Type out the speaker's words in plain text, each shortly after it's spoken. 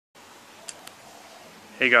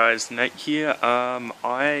Hey guys, Nate here.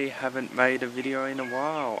 I haven't made a video in a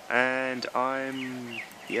while, and I'm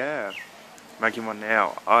making one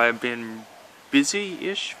now. I've been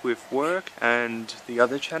busy-ish with work and the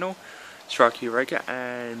other channel, Strike Eureka,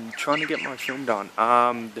 and trying to get my film done.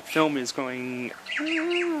 The film is going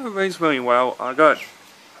reasonably well. I got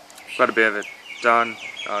a bit of it done.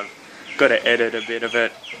 I've got to edit a bit of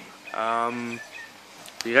it.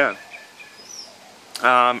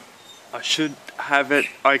 I should have it,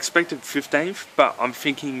 I expected 15th, but I'm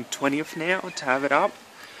thinking 20th now to have it up.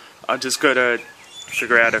 I just got to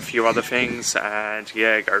figure out a few other things and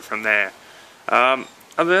go from there. Other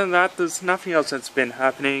than that, there's nothing else that's been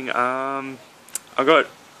happening. I don't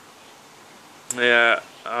know.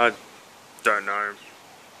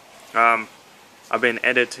 I've been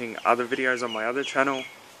editing other videos on my other channel.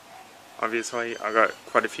 Obviously, I got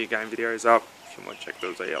quite a few game videos up, if you want to check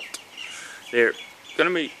those out. They're going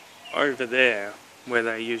to be over there where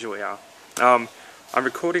they usually are. I'm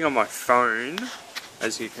recording on my phone.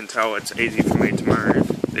 As you can tell, it's easy for me to move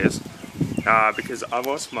this because I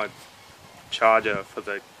lost my charger for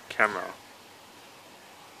the camera,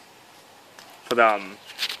 for the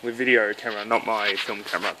video camera, not my film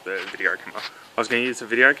camera, the video camera. I was going to use the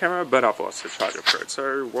video camera, but I've lost the charger for it.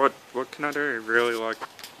 So what can I do? Really, so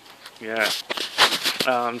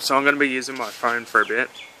I'm going to be using my phone for a bit,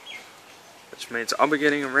 which means I'll be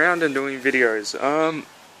getting around and doing videos.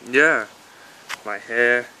 My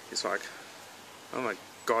hair is like, oh my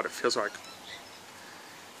god, it feels like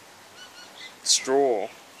straw.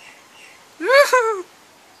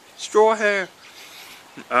 Straw hair.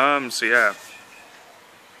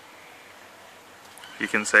 You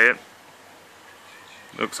can see it.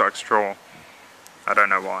 Looks like straw. I don't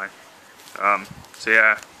know why. And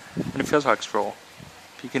it feels like straw.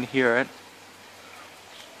 If you can hear it.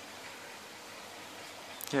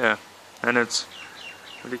 Yeah, and it's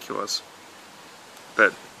ridiculous.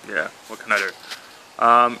 But what can I do?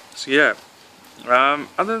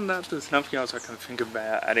 Other than that, there's nothing else I can think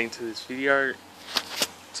about adding to this video.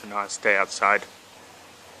 It's a nice day outside.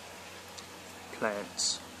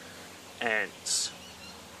 Plants, ants,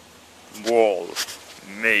 wall,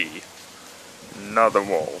 me, another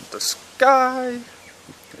wall, the sky.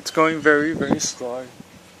 It's going very, very slow.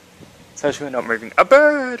 It's actually not moving. A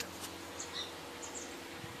bird!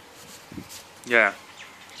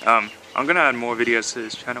 I'm gonna add more videos to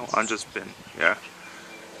this channel. I've just been,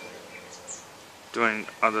 doing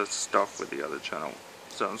other stuff with the other channel.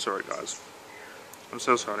 So I'm sorry guys. I'm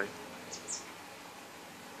so sorry.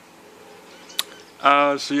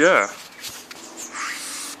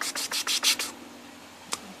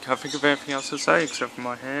 Can't think of anything else to say except for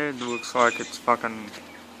my hair. It looks like it's fucking,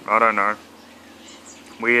 I don't know,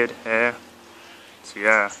 weird hair.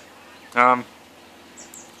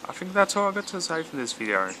 I think that's all I got to say for this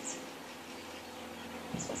video.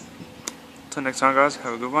 Till next time guys,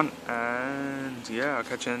 have a good one, and I'll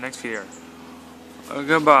catch you in the next video.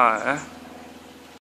 Goodbye.